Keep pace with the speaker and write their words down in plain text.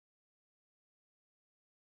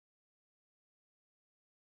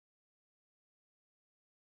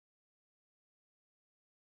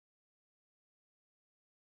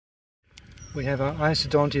We have our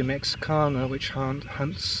Isodontia mexicana, which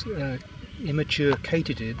hunts immature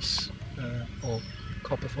katydids or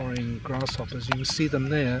copper-foreign grasshoppers. You can see them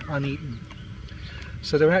there, uneaten.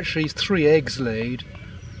 So there are actually 3 eggs laid.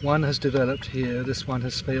 One has developed here, this one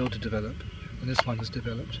has failed to develop, and this one has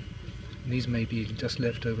developed. And these may be just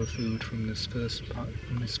leftover food from this first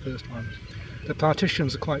one. The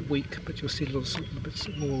partitions are quite weak, but you'll see little bits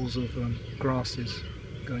of walls of grasses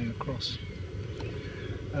going across.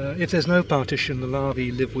 If there's no partition, the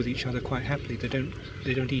larvae live with each other quite happily. They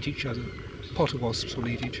don't eat each other. Potter wasps will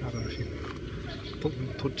eat each other if you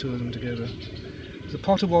put 2 of them together. The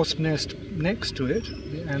potter wasp nest next to it,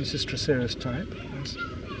 the Ancistraceres type,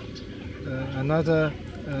 another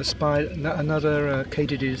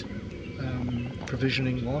katydid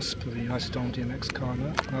provisioning wasp, the Isodontia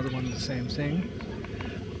mexicana, another one of the same thing.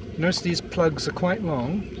 Notice these plugs are quite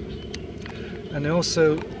long, and they're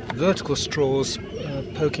also vertical straws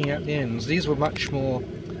poking at the ends. These were much more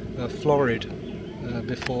florid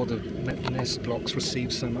before the nest blocks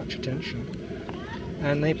received so much attention.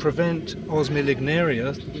 And they prevent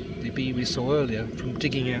Osmiolignaria, the bee we saw earlier, from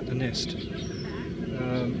digging out the nest.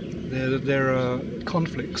 There are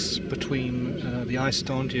conflicts between the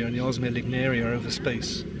Isodontia and the Osmiolignaria over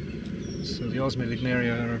space. So the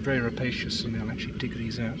Osmiolignaria are very rapacious and they'll actually dig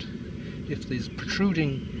these out. If there's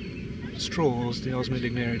protruding straws, the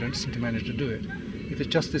Osmiolignaria don't seem to manage to do it. If it's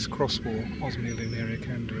just this cross wall, Osmiolignaria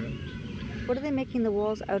can do it. What are they making the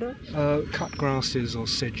walls out of? Cut grasses or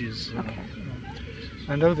sedges. Okay.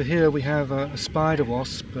 And over here we have a spider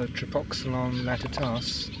wasp, Tripoxylon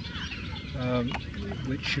latitas,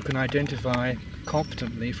 which you can identify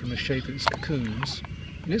confidently from the shape of its cocoons.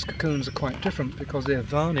 And its cocoons are quite different because they're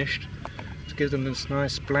varnished to give them this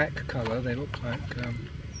nice black colour. They look like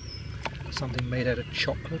something made out of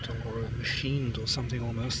chocolate or machined or something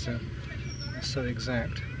almost. They're so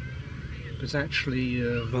exact. But it's actually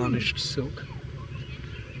varnished silk.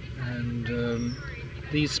 And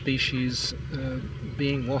these species,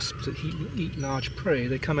 being wasps that eat large prey,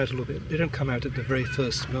 they come out a little bit. They don't come out at the very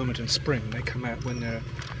first moment in spring. They come out when they're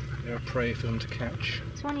prey for them to catch.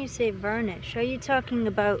 So when you say varnish, are you talking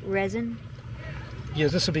about resin? Yeah,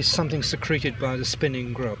 this will be something secreted by the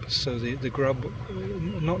spinning grub. So the grub,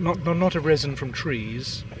 not a resin from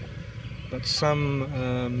trees, but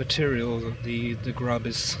some material that the grub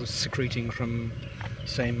is secreting from,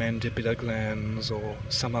 say, mandibular glands or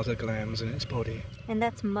some other glands in its body. And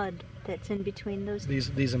that's mud that's in between those?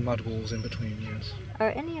 These are mud walls in between, yes. Are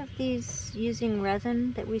any of these using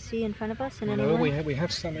resin that we see in front of us in any No, way? we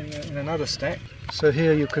have some in another stack. So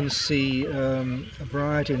here you can see a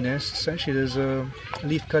variety of nests. Actually there's a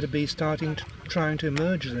leafcutter bee trying to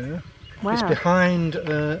emerge there. Wow. It's behind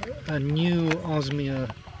a new osmia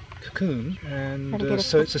cocoon, and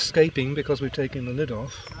so it's escaping because we've taken the lid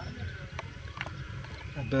off.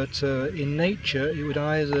 But in nature it would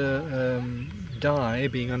either die,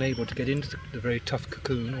 being unable to get into the very tough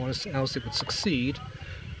cocoon, or else it would succeed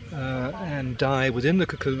and die within the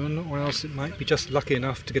cocoon, or else it might be just lucky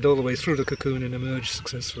enough to get all the way through the cocoon and emerge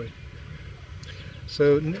successfully.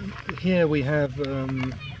 So here we have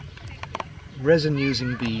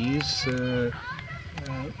resin-using bees,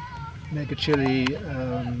 Megachili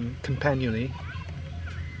campanuli,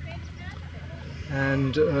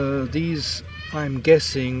 and these, I'm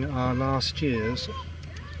guessing, are last year's.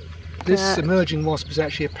 This emerging wasp is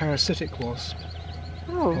actually a parasitic wasp,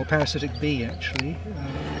 or parasitic bee actually.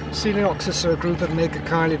 Coelioxys are a group of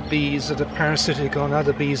megachilid bees that are parasitic on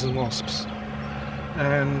other bees and wasps,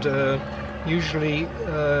 and usually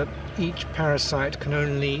each parasite can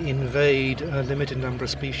only invade a limited number of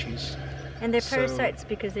species. And they're parasites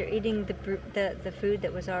because they're eating the food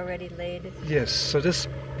that was already laid? Yes, so this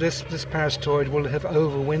parasitoid will have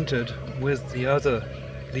overwintered with the other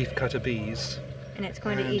leafcutter bees. And it's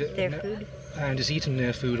going to eat their food? And it's eaten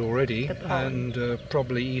their food already, and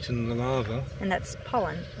probably eaten the larva. And that's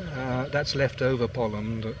pollen? That's leftover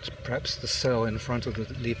pollen that perhaps the cell in front of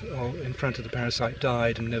the leaf, or in front of the parasite,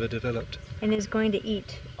 died and never developed. And is going to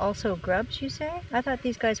eat also grubs, you say? I thought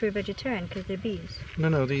these guys were vegetarian because they're bees.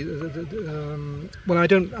 No. Well, I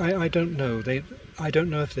don't know. I don't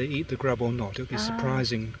know if they eat the grub or not. It would be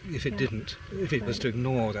surprising if it didn't, if it was to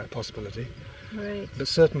ignore that possibility. Right. But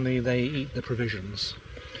certainly they eat the provisions.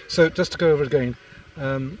 So just to go over it again,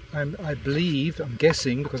 I believe, I'm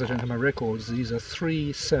guessing, because I don't have my records, these are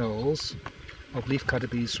 3 cells of leafcutter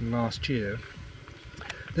bees from last year.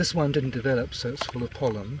 This one didn't develop, so it's full of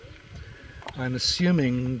pollen. I'm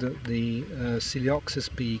assuming that the Coelioxys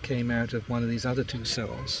bee came out of one of these other 2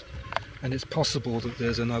 cells, and it's possible that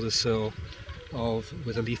there's another cell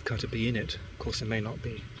with a leafcutter bee in it. Of course, there may not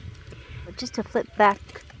be. Just to flip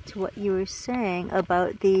back to what you were saying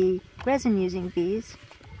about the resin-using bees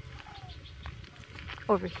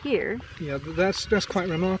over here. Yeah, that's quite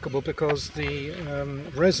remarkable because the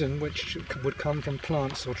resin, which would come from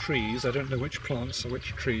plants or trees, I don't know which plants or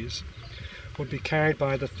which trees, would be carried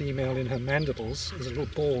by the female in her mandibles as a little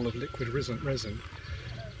ball of liquid resin,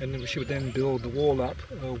 and then she would then build the wall up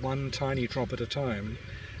one tiny drop at a time,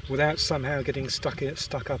 without somehow getting stuck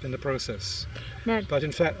up in the process. Now, but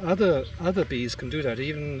in fact, other bees can do that.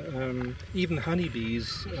 Even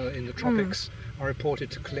honeybees in the tropics are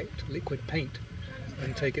reported to collect liquid paint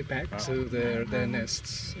and take it back to their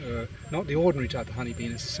nests. Not the ordinary type of honeybee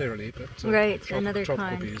necessarily, but right, another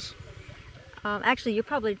tropical kind. bees. Actually, you're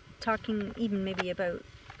probably talking even maybe about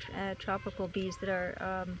tropical bees that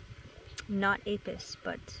are not apis,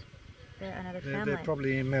 but another family. They're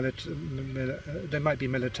probably there might be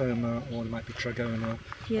Melatoma or there might be Tragona.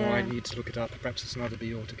 Yeah. Or I need to look it up. Perhaps it's another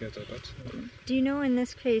bee altogether. But do you know in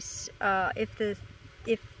this case if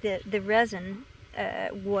the resin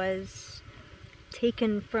was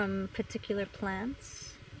taken from particular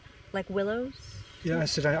plants, like willows? yeah, I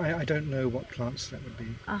said I don't know what plants that would be.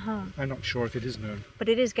 Uh-huh. I'm not sure if it is known. But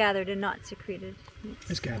it is gathered and not secreted.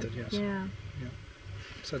 It's gathered, yes. Yeah.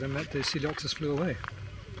 So then the Coleoxys flew away.